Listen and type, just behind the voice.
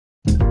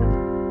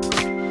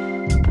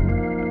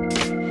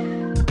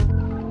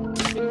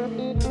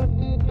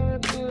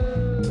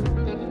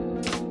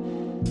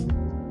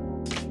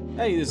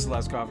Hey, this is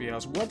Last Coffee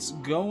House. What's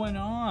going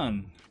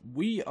on?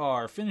 We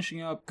are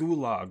finishing up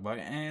Gulag by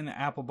Anne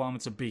Applebaum.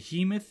 It's a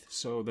behemoth,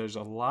 so there's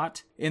a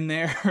lot in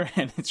there,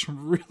 and it's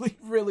really,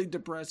 really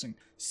depressing.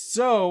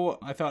 So,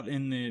 I thought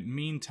in the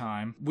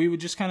meantime, we would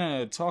just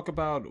kind of talk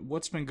about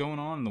what's been going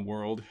on in the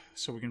world,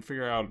 so we can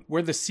figure out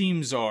where the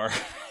seams are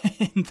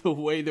in the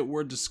way that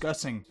we're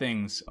discussing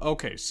things.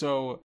 Okay,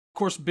 so, of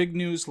course, big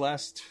news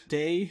last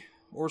day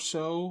or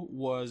so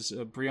was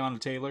Breonna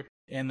Taylor.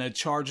 And the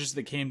charges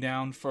that came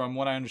down, from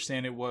what I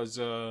understand, it was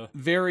a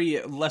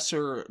very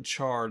lesser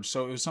charge.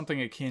 So it was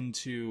something akin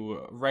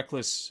to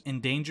reckless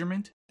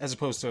endangerment, as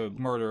opposed to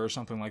murder or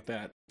something like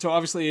that. So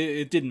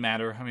obviously it didn't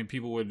matter. I mean,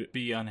 people would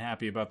be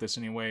unhappy about this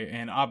anyway.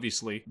 And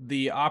obviously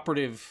the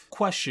operative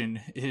question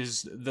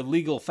is the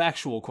legal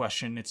factual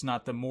question. It's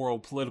not the moral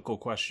political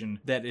question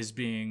that is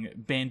being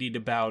bandied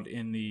about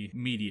in the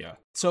media.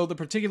 So the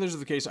particulars of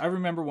the case, I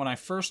remember when I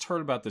first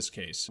heard about this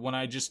case, when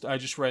I just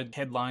read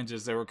headlines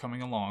as they were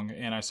coming along,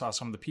 and I saw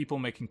some of the people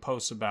making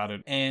posts about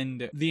it.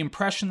 And the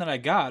impression that I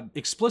got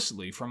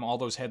explicitly from all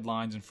those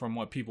headlines and from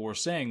what people were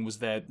saying was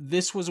that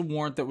this was a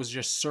warrant that was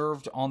just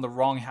served on the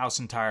wrong house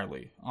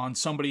entirely, on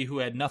somebody who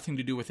had nothing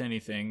to do with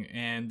anything,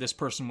 and this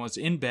person was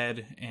in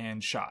bed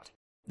and shot.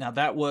 Now,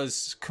 that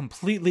was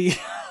completely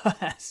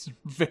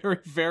very,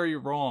 very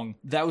wrong.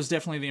 That was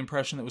definitely the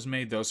impression that was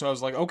made, though. So I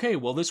was like, okay,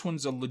 well, this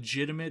one's a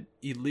legitimate,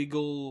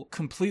 illegal,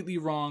 completely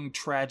wrong,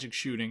 tragic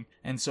shooting.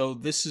 And so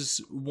this is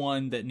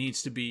one that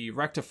needs to be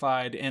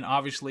rectified. And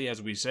obviously,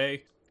 as we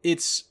say,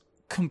 it's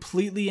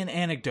completely an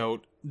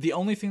anecdote. The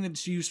only thing that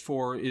it's used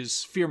for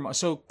is fear.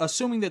 So,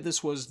 assuming that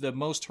this was the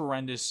most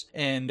horrendous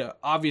and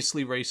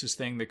obviously racist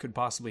thing that could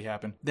possibly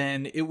happen,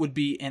 then it would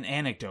be an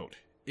anecdote.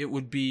 It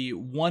would be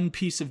one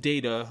piece of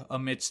data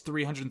amidst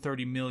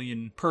 330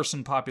 million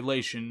person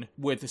population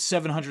with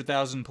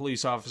 700,000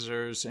 police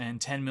officers and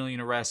 10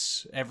 million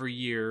arrests every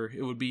year.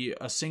 It would be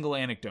a single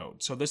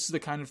anecdote. So this is the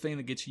kind of thing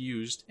that gets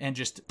used and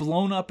just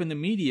blown up in the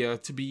media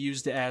to be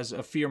used as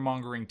a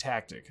fear-mongering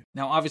tactic.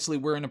 Now, obviously,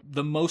 we're in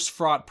the most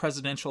fraught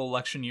presidential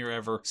election year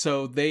ever,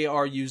 so they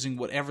are using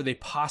whatever they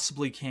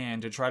possibly can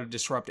to try to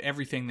disrupt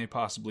everything they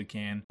possibly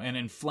can and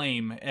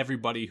inflame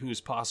everybody who is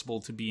possible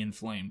to be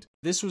inflamed.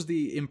 This was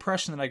the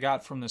impression that I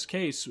got from this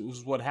case,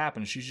 was what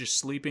happened. She's just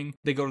sleeping.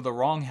 They go to the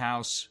wrong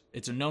house.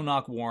 It's a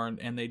no-knock warrant,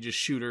 and they just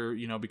shoot her,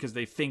 because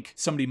they think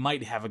somebody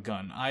might have a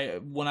gun.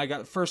 When I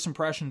got first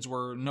impressions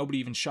were nobody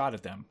even shot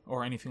at them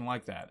or anything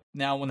like that.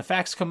 Now, when the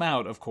facts come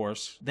out, of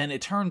course, then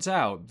it turns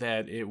out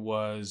that it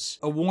was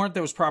a warrant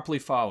that was properly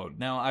followed.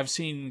 Now, I've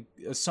seen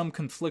some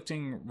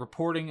conflicting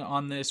reporting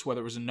on this,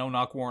 whether it was a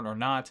no-knock warrant or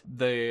not.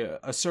 The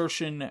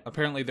assertion,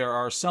 apparently there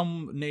are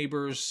some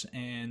neighbors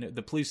and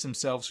the police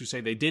themselves who say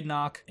they did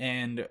knock,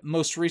 and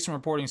most recent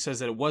reporting says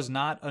that it was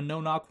not a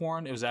no-knock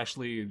warrant. It was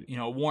actually,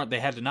 a warrant they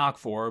had to knock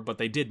for, but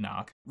they did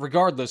knock.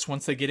 Regardless,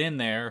 once they get in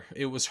there,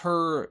 it was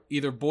her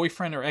either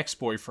boyfriend or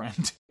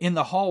ex-boyfriend in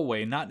the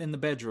hallway, not in the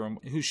bedroom,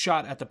 who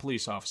shot at the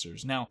police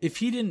officers. Now, if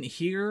he didn't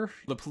hear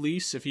the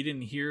police, if he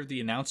didn't hear the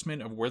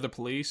announcement of where the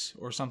police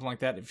or something like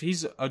that, if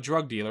he's a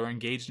drug dealer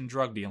engaged in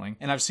drug dealing,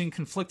 and I've seen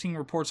conflicting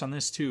reports on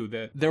this too,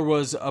 that there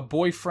was a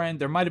boyfriend,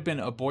 there might have been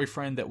a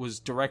boyfriend that was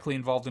directly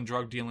involved in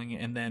drug dealing,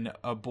 and then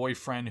a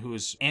boyfriend who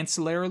was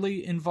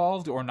ancillarily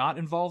involved or not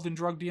involved in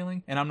drug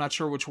dealing, and I'm not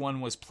sure which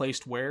one was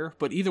placed where,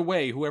 but either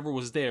way, whoever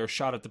was there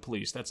shot at the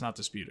police. That's not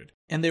disputed.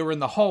 And they were in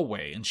the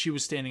hallway, and she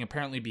was standing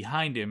apparently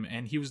behind him,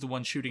 and he was the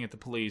one shooting at the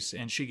police,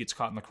 and she gets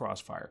caught in the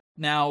crossfire.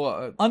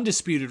 Now,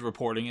 undisputed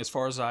reporting, as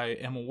far as I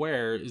am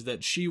aware, is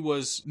that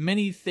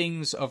many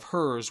things of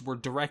hers were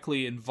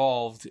directly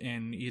involved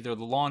in either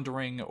the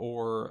laundering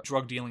or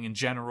drug dealing in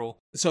general.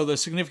 So the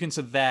significance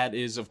of that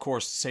is, of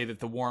course, to say that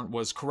the warrant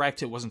was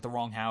correct. It wasn't the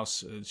wrong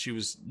house. She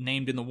was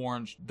named in the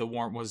warrant. The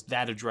warrant was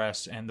that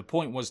address, and the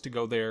point was to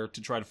go there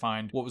to try to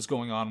find what was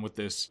going on with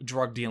this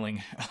drug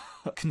dealing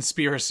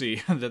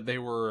conspiracy that they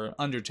were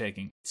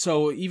undertaking.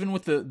 So even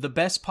with the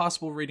best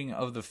possible reading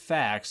of the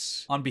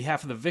facts on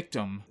behalf of the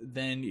victim,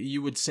 then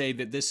you would say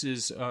that this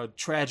is a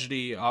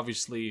tragedy.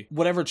 Obviously,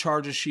 whatever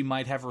charges she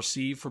might have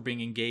received for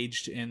being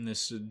engaged in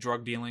this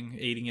drug dealing,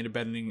 aiding and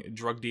abetting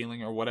drug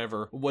dealing or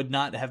whatever, would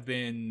not have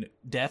been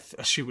death.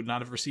 She would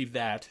not have received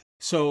that.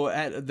 So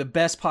at the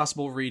best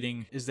possible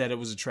reading is that it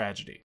was a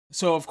tragedy.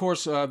 So, of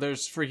course,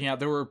 there's freaking out.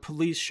 There were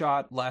police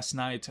shot last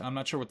night. I'm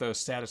not sure what the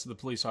status of the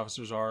police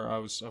officers are. I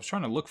was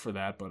trying to look for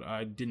that, but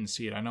I didn't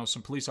see it. I know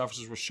some police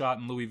officers were shot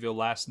in Louisville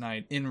last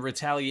night in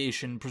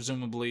retaliation,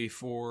 presumably,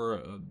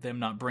 for them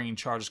not bringing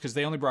charges, because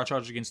they only brought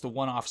charges against the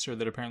one officer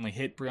that apparently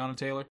hit Breonna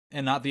Taylor,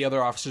 and not the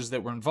other officers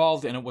that were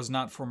involved, and it was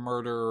not for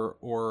murder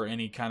or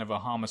any kind of a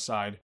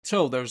homicide.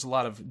 So there's a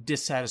lot of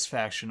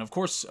dissatisfaction. Of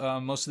course,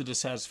 most of the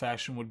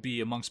dissatisfaction would be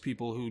amongst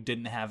people who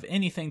didn't have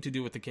anything to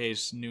do with the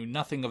case, knew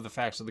nothing of the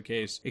facts of the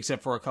case,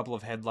 except for a couple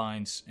of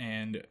headlines,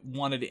 and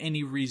wanted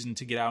any reason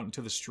to get out into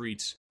the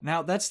streets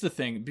Now, that's the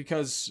thing,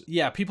 because,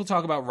 yeah, people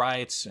talk about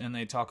riots, and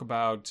they talk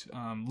about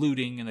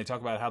looting, and they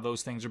talk about how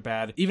those things are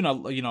bad. Even,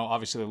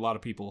 obviously a lot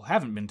of people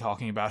haven't been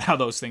talking about how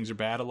those things are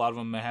bad. A lot of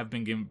them have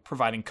been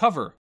providing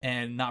cover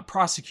and not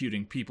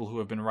prosecuting people who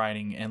have been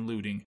rioting and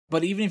looting.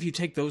 But even if you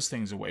take those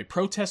things away,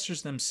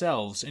 protesters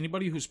themselves,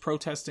 anybody who's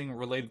protesting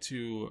related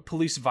to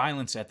police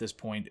violence at this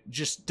point,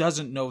 just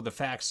doesn't know the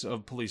facts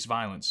of police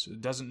violence,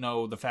 doesn't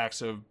know the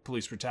facts of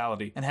police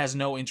brutality, and has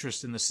no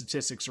interest in the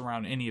statistics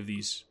around any of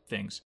these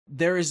things.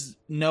 There is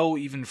no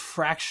even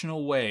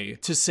fractional way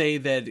to say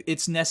that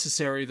it's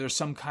necessary there's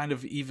some kind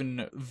of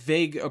even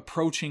vague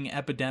approaching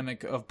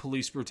epidemic of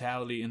police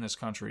brutality in this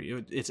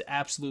country. It's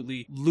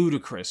absolutely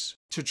ludicrous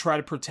to try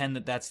to pretend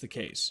that that's the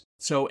case.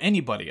 So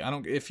anybody,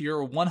 if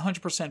you're a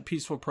 100%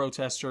 peaceful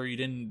protester, you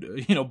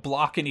didn't,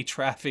 block any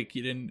traffic,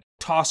 you didn't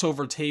toss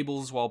over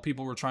tables while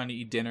people were trying to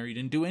eat dinner, you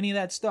didn't do any of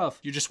that stuff,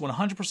 you're just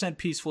 100%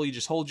 peaceful, you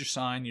just hold your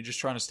sign, you're just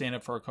trying to stand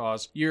up for a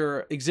cause,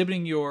 you're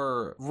exhibiting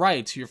your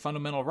right, your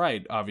fundamental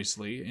right,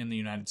 obviously, in the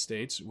United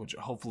States, which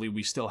hopefully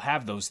we still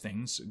have those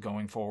things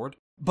going forward.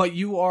 But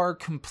you are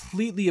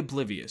completely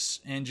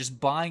oblivious and just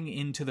buying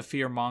into the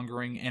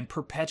fear-mongering and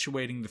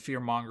perpetuating the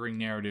fear-mongering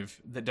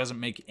narrative that doesn't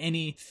make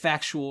any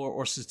factual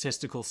or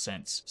statistical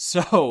sense.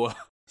 So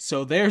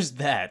there's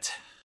that.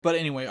 But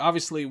anyway,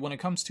 obviously, when it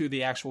comes to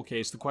the actual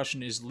case, the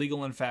question is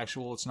legal and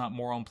factual. It's not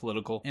moral and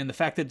political. And the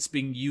fact that it's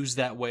being used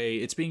that way,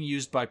 it's being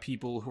used by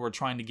people who are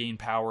trying to gain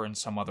power in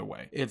some other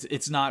way.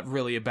 It's not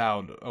really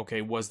about,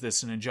 okay, was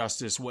this an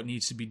injustice? What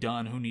needs to be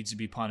done? Who needs to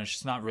be punished?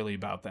 It's not really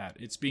about that.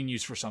 It's being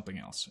used for something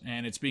else.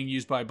 And it's being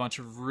used by a bunch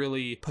of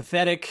really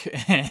pathetic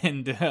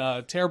and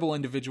terrible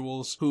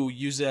individuals who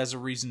use it as a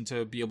reason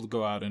to be able to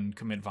go out and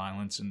commit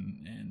violence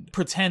and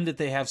pretend that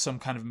they have some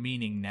kind of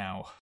meaning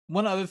now.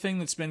 One other thing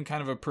that's been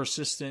kind of a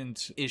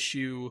persistent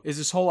issue is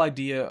this whole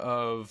idea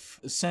of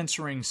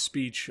censoring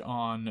speech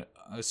on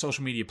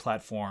social media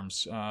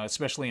platforms,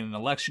 especially in an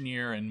election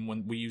year and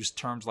when we use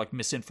terms like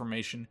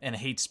misinformation and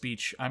hate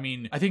speech. I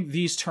mean, I think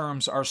these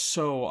terms are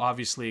so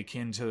obviously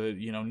akin to,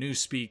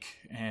 newspeak,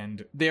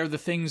 and they're the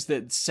things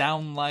that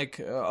sound like,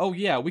 oh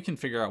yeah, we can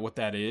figure out what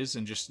that is,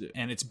 and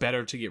it's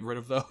better to get rid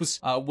of those,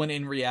 when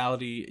in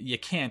reality, you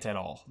can't at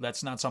all.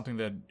 That's not something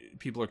that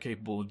people are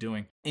capable of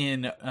doing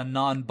in a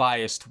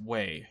non-biased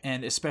way.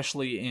 And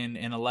especially in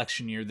an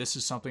election year, this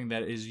is something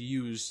that is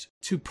used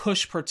to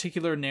push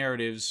particular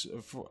narratives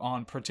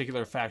on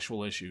particular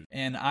factual issues.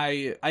 And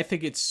I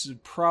think it's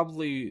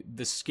probably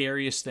the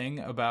scariest thing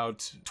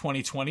about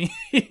 2020.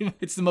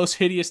 It's the most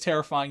hideous,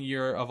 terrifying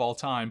year of all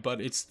time, but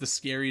it's the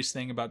scariest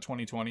thing about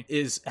 2020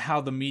 is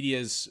how the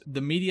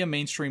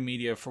mainstream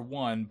media for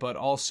one, but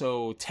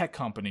also tech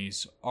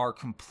companies are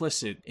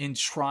complicit in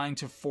trying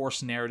to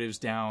force narratives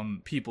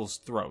down people's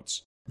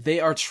throats.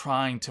 They are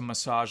trying to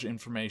massage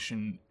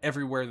information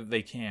everywhere that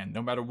they can.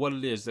 No matter what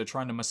it is, they're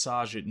trying to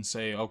massage it and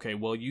say, okay,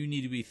 well, you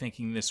need to be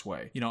thinking this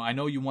way. I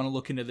know you want to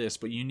look into this,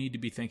 but you need to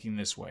be thinking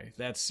this way.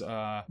 That's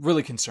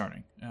really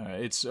concerning.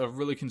 It's a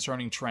really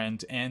concerning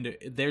trend, and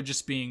they're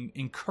just being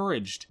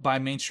encouraged by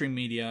mainstream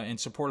media and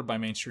supported by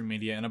mainstream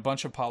media and a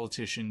bunch of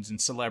politicians and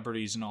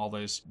celebrities and all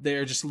this.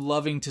 They're just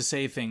loving to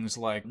say things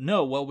like,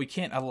 no, well, we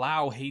can't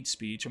allow hate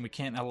speech and we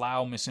can't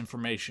allow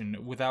misinformation,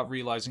 without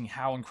realizing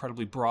how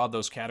incredibly broad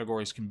those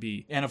categories can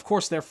be. And of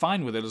course, they're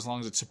fine with it as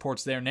long as it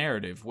supports their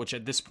narrative, which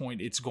at this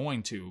point it's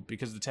going to,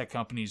 because the tech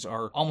companies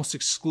are almost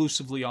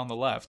exclusively on the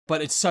left.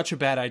 But it's such a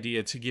bad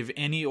idea to give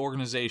any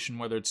organization,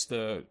 whether it's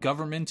the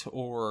government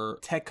or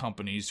tech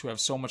companies who have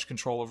so much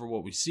control over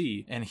what we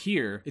see and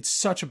hear, it's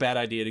such a bad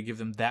idea to give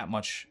them that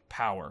much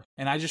power.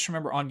 And I just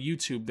remember on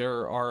YouTube,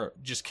 there are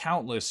just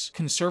countless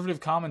conservative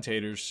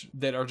commentators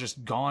that are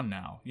just gone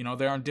now.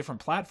 They're on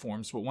different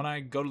platforms, but when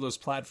I go to those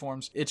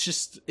platforms,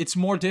 it's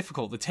more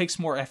difficult. It takes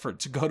more effort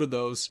to go to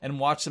those and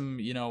watch them,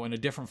 in a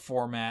different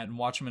format and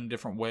watch them in a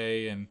different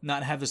way and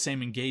not have the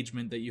same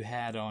engagement that you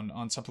had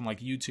on something like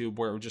YouTube,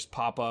 where it would just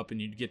pop up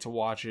and you'd get to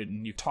watch it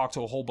and you talk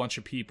to a whole bunch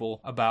of people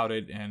about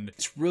it. And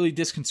it's really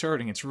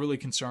disconcerting. It's really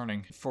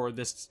concerning for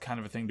this kind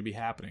of a thing to be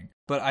happening.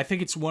 But I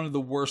think it's one of the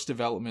worst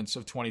developments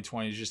of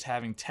 2020 is just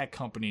having tech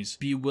companies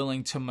be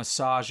willing to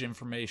massage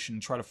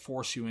information, try to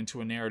force you into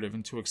a narrative,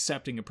 into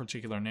accepting a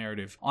particular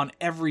narrative on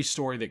every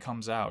story that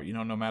comes out,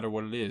 no matter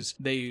what it is.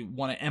 They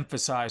want to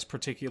emphasize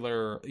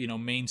particular,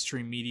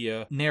 mainstream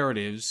media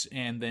narratives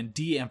and then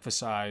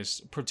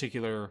de-emphasize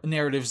particular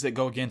narratives that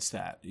go against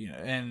that.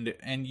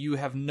 And you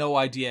have no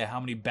idea how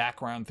many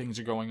background things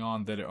are going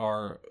on that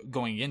are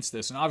going against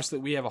this. And obviously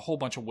we have a whole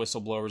bunch of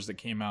whistleblowers that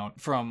came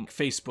out from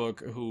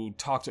Facebook who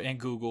talked to,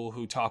 and Google,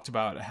 who talked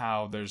about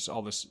how there's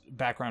all this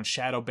background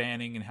shadow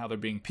banning and how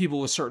people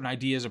with certain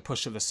ideas are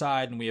pushed to the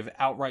side, and we have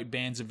outright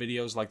bans of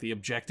videos like the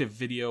objective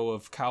video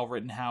of Kyle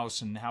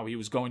Rittenhouse and how he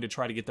was going to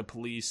try to get the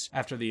police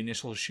after the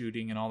initial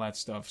shooting and all that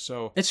stuff.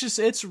 So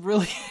it's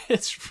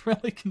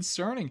really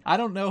concerning. I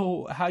don't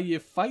know how you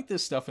fight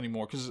this stuff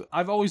anymore, because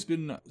I've always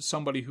been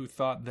somebody who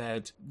thought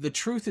that the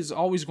truth is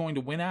always going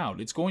to win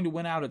out. It's going to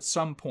win out at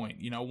some point.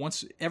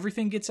 Once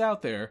everything gets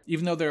out there,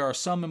 even though there are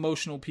some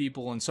emotional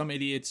people and some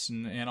idiots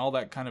and all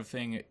that kind of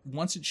thing,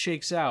 once it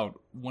shakes out,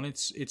 when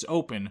it's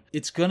open,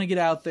 it's going to get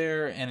out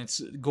there and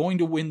it's going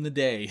to win the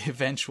day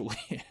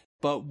eventually.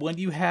 But when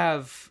you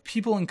have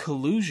people in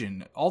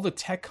collusion, all the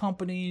tech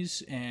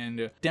companies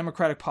and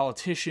Democratic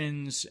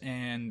politicians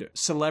and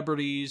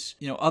celebrities,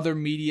 other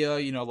media,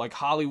 like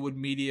Hollywood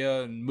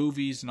media and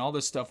movies and all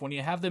this stuff, when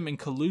you have them in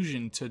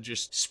collusion to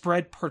just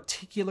spread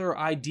particular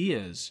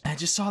ideas, I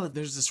just saw that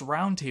there's this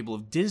roundtable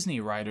of Disney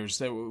writers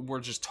that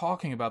were just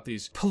talking about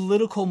these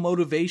political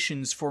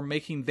motivations for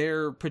making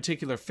their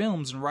particular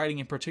films and writing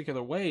in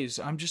particular ways.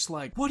 I'm just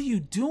like, what are you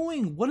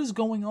doing? What is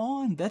going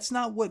on? That's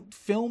not what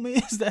film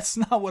is. That's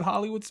not what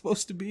Hollywood's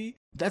supposed to be.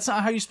 That's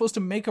not how you're supposed to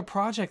make a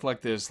project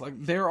like this. Like,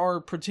 there are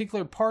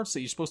particular parts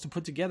that you're supposed to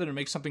put together to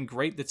make something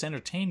great that's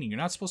entertaining. You're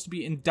not supposed to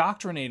be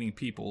indoctrinating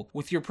people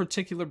with your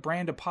particular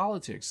brand of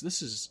politics.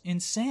 This is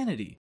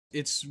insanity.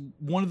 It's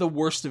one of the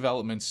worst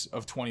developments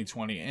of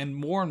 2020, and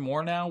more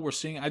now we're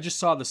seeing. I just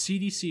saw the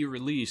CDC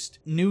released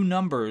new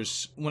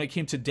numbers when it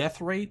came to death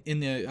rate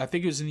I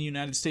think it was in the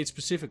United States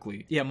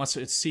specifically. Yeah, it's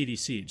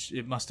CDC.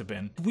 It must have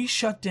been. We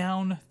shut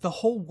down the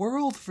whole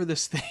world for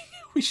this thing.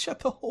 We shut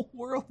the whole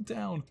world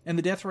down. And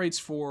the death rates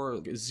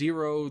for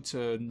 0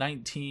 to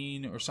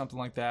 19 or something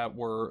like that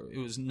it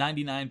was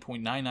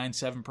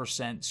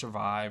 99.997%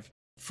 survive.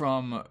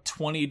 From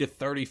 20 to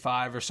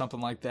 35 or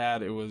something like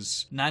that, it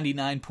was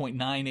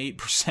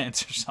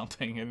 99.98% or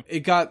something. And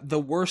it got the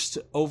worst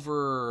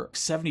over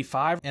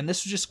 75. And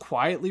this was just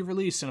quietly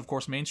released. And of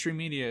course, mainstream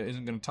media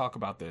isn't going to talk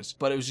about this,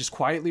 but it was just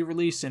quietly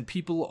released. And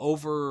people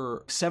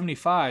over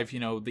 75,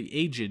 the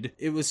aged,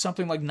 it was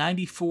something like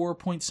 94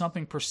 point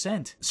something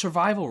percent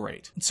survival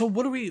rate. So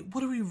what are we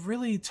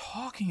really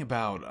talking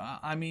about?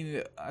 I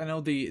mean, I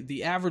know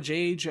the average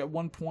age at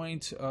one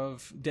point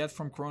of death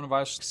from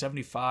coronavirus,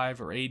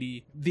 75 or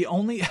 80.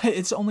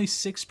 It's only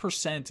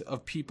 6%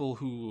 of people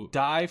who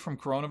die from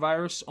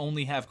coronavirus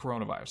only have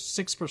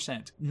coronavirus.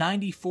 6%.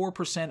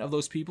 94% of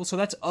those people, so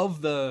that's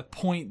of the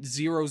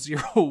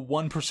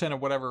 0.001% or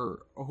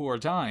whatever who are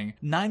dying,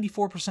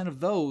 94%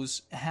 of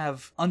those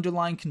have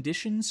underlying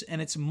conditions,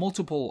 and it's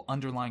multiple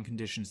underlying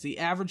conditions. The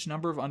average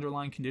number of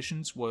underlying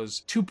conditions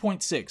was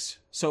 2.6.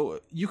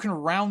 So you can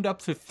round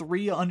up to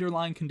 3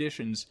 underlying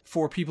conditions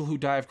for people who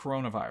die of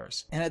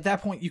coronavirus. And at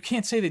that point, you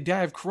can't say they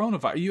die of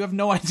coronavirus. You have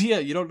no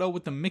idea. You don't know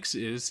what the mix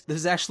is that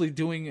is actually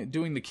doing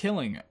the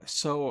killing.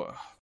 So,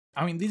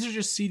 I mean, these are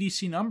just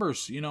CDC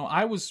numbers.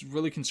 I was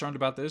really concerned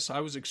about this.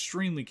 I was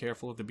extremely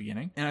careful at the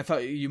beginning. And I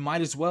thought you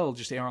might as well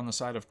just err on the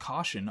side of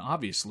caution,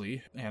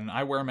 obviously. And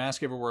I wear a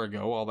mask everywhere I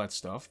go, all that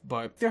stuff.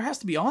 But there has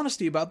to be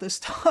honesty about this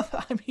stuff.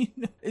 I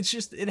mean,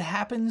 it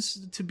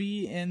happens to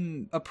be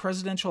in a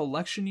presidential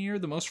election year,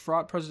 the most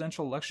fraught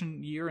presidential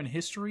election year in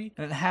history.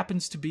 And it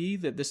happens to be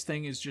that this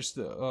thing is just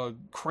a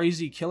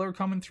crazy killer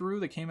coming through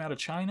that came out of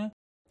China.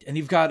 And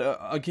you've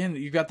got,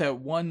 you've got that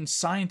one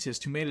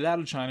scientist who made it out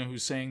of China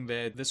who's saying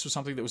that this was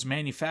something that was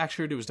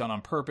manufactured, it was done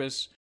on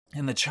purpose,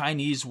 and the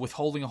Chinese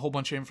withholding a whole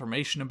bunch of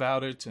information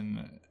about it,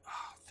 and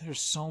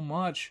there's so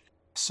much.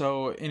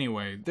 So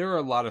anyway, there are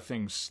a lot of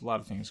things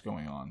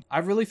going on. I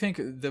really think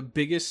the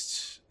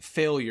biggest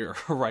failure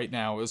right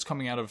now is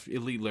coming out of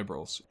elite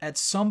liberals. At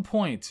some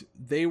point,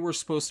 they were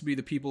supposed to be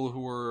the people who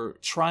were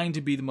trying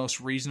to be the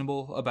most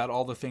reasonable about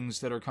all the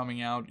things that are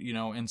coming out,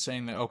 and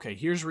saying that, okay,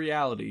 here's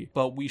reality,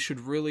 but we should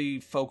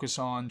really focus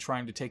on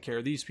trying to take care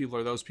of these people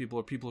or those people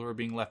or people who are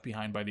being left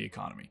behind by the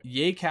economy.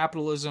 Yay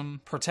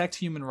capitalism, protect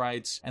human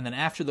rights, and then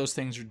after those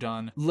things are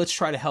done, let's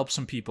try to help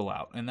some people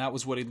out. And that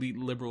was what elite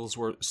liberals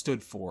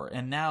stood for.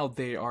 And now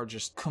they are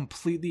just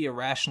completely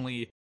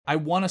irrationally, I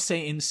want to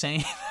say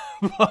insane,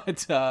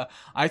 but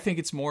I think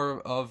it's more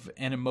of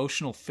an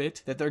emotional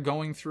fit that they're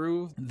going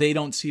through. They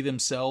don't see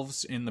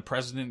themselves in the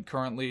president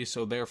currently,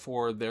 so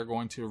therefore they're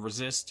going to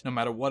resist no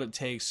matter what it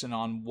takes and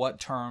on what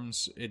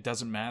terms, it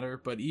doesn't matter.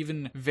 But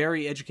even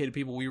very educated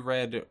people, we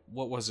read,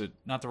 what was it?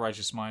 Not The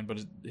Righteous Mind,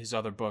 but his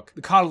other book,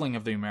 The Coddling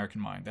of the American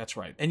Mind, that's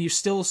right. And you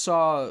still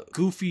saw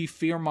goofy,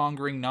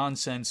 fear-mongering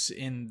nonsense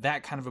in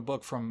that kind of a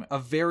book from a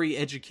very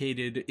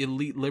educated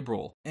elite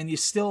liberal. And you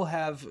still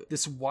have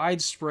this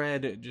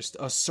widespread just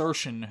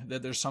assertion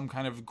that there's some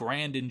kind of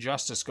grand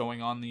injustice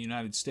going on in the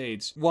United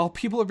States while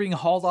people are being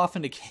hauled off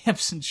into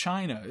camps in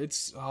China.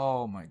 It's,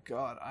 oh my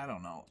God, I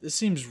don't know. This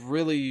seems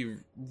really,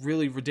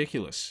 really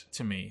ridiculous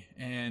to me.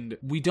 And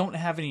we don't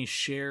have any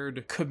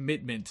shared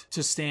commitment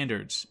to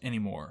standards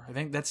anymore. I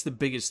think that's the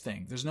biggest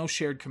thing. There's no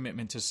shared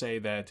commitment to say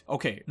that,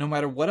 okay, no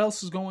matter what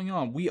else is going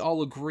on, we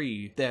all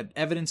agree that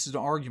evidence and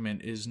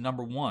argument is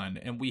number one,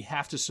 and we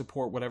have to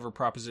support whatever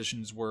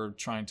propositions we're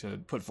trying to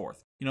put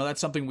forth.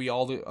 That's something we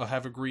all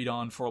have agreed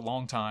on for a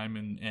long time,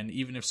 and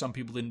even if some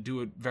people didn't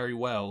do it very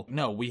well,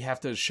 no, we have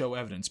to show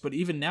evidence. But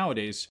even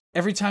nowadays,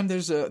 every time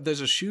there's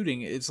a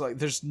shooting, it's like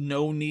there's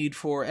no need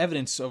for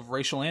evidence of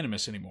racial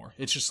animus anymore.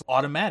 It's just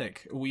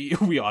automatic.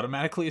 We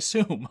automatically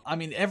assume. I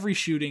mean, every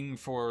shooting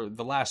for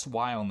the last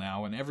while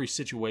now, and every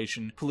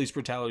situation, police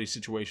brutality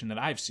situation that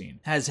I've seen,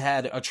 has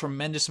had a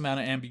tremendous amount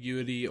of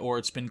ambiguity, or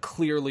it's been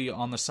clearly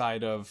on the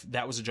side of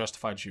that was a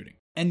justified shooting.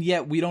 And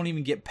yet we don't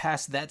even get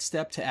past that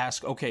step to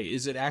ask, okay,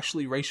 is it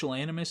actually racial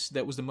animus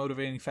that was the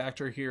motivating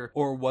factor here?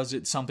 Or was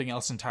it something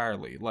else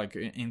entirely, like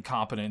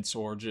incompetence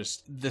or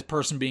just the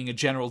person being a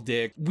general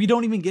dick? We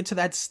don't even get to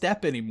that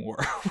step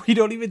anymore. We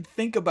don't even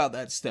think about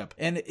that step.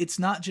 And it's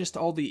not just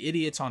all the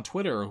idiots on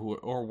Twitter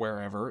or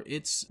wherever.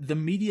 It's the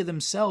media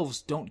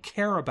themselves don't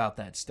care about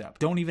that step.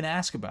 Don't even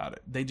ask about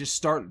it. They just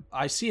start,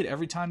 I see it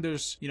every time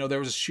there's, there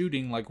was a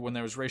shooting, like when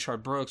there was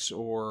Rayshard Brooks,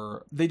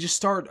 or they just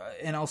start,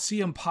 and I'll see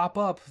them pop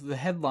up,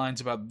 the headlines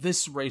about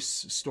this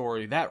race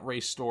story, that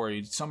race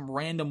story, some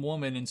random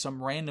woman in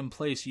some random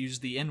place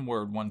used the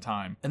N-word one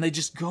time. And they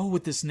just go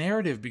with this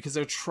narrative because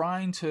they're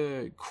trying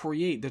to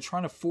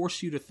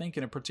force you to think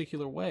in a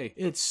particular way.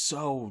 It's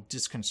so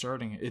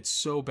disconcerting. It's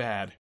so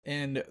bad.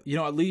 And,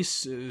 at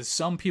least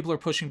some people are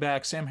pushing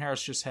back. Sam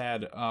Harris just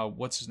had,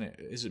 what's his name?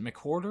 Is it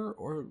McWhorter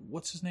or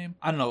what's his name?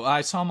 I don't know.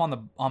 I saw him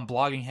on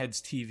Blogging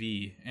Heads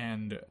TV,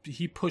 and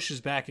he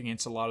pushes back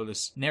against a lot of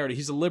this narrative.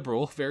 He's a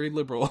liberal, very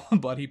liberal,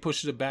 but he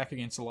pushes it back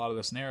against a lot of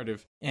this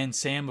narrative. And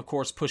Sam, of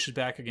course, pushes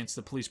back against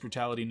the police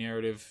brutality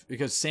narrative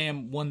because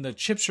Sam, when the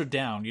chips are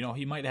down,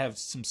 he might have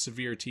some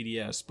severe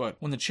TDS, but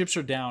when the chips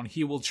are down,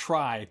 he will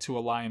try to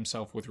ally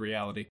himself with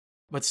reality.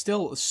 But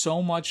still,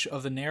 so much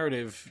of the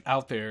narrative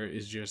out there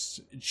is just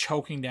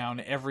choking down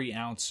every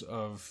ounce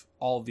of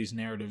all of these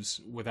narratives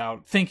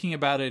without thinking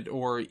about it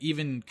or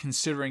even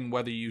considering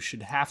whether you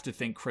should have to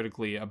think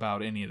critically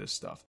about any of this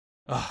stuff.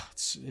 Ugh,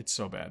 it's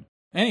so bad.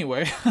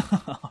 Anyway,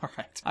 all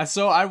right.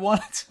 So I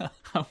want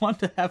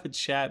to have a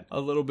chat a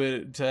little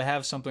bit, to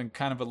have something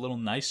kind of a little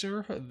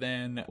nicer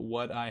than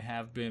what I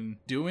have been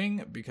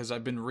doing, because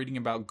I've been reading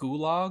about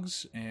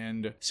gulags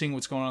and seeing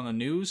what's going on in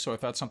the news. So I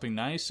thought something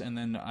nice, and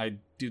then I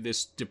do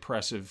this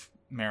depressive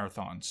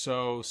marathon.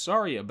 So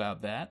sorry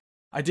about that.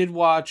 I did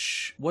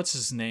watch, what's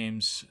his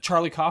name's,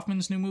 Charlie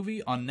Kaufman's new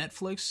movie on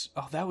Netflix.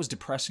 Oh, that was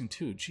depressing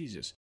too.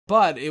 Jesus.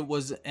 But it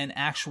was an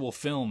actual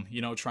film,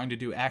 trying to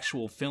do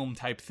actual film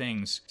type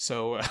things.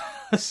 So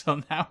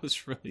that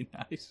was really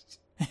nice.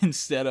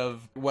 Instead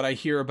of what I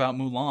hear about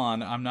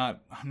Mulan, I'm not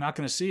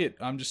going to see it.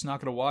 I'm just not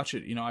going to watch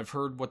it. I've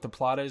heard what the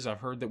plot is. I've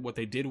heard that what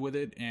they did with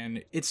it,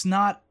 and it's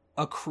not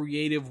a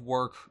creative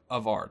work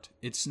of art.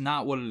 It's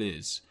not what it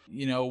is.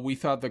 We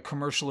thought the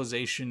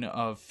commercialization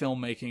of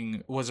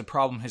filmmaking was a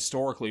problem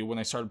historically when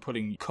they started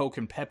putting Coke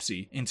and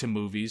Pepsi into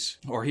movies.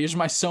 Or here's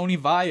my Sony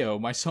Vaio.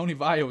 My Sony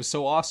Vaio was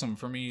so awesome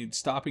for me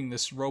stopping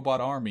this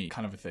robot army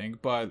kind of a thing.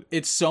 But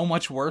it's so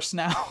much worse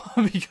now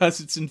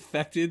because it's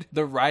infected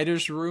the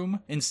writer's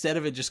room. Instead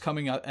of it just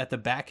coming out at the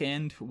back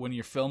end when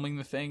you're filming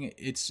the thing,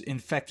 it's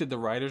infected the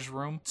writer's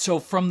room. So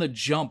from the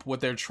jump,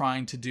 what they're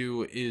trying to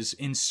do is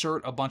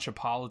insert a bunch of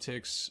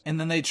politics, and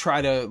then they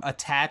try to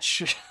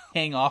attach,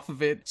 hang off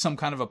of it, some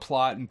kind of a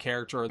plot and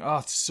character. Oh,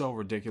 it's so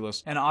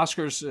ridiculous. And the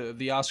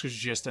Oscars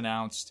just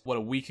announced,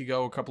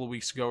 a couple of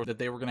weeks ago, that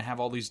they were going to have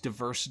all these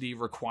diversity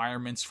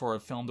requirements for a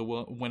film to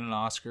win an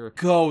Oscar.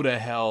 Go to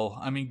hell.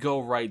 I mean, go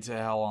right to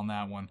hell on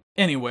that one.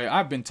 Anyway,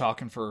 I've been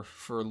talking for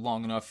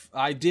long enough.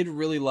 I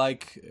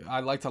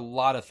liked a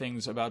lot of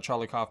things about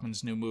Charlie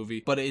Kaufman's new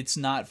movie, but it's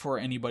not for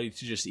anybody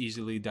to just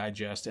easily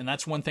digest. And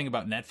that's one thing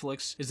about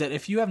Netflix, is that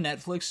if you have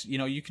Netflix,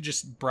 you could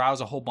just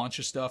browse a whole bunch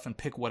of stuff and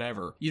pick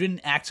whatever. You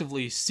didn't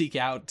actively seek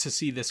out to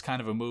see this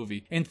kind of a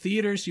movie. In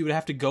theaters, you would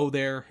have to go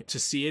there to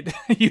see it.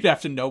 You'd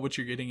have to know what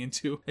you're getting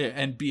into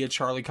and be a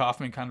Charlie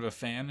Kaufman kind of a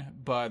fan.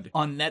 But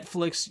on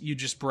Netflix, you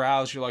just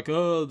browse. You're like,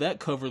 oh, that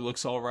cover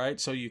looks all right.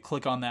 So you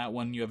click on that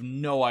one. You have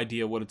no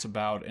idea what it's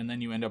about, and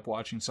then you end up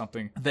watching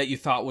something that you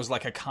thought was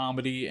like a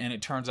comedy, and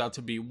it turns out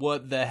to be,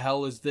 what the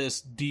hell is this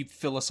deep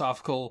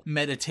philosophical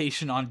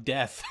meditation on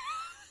death?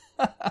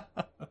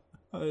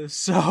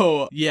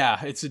 So,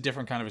 yeah, it's a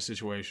different kind of a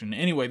situation.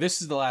 Anyway,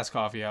 this is The Last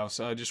Coffee House.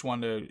 I just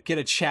wanted to get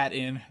a chat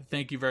in.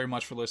 Thank you very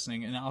much for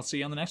listening, and I'll see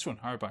you on the next one.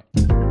 All right,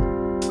 bye.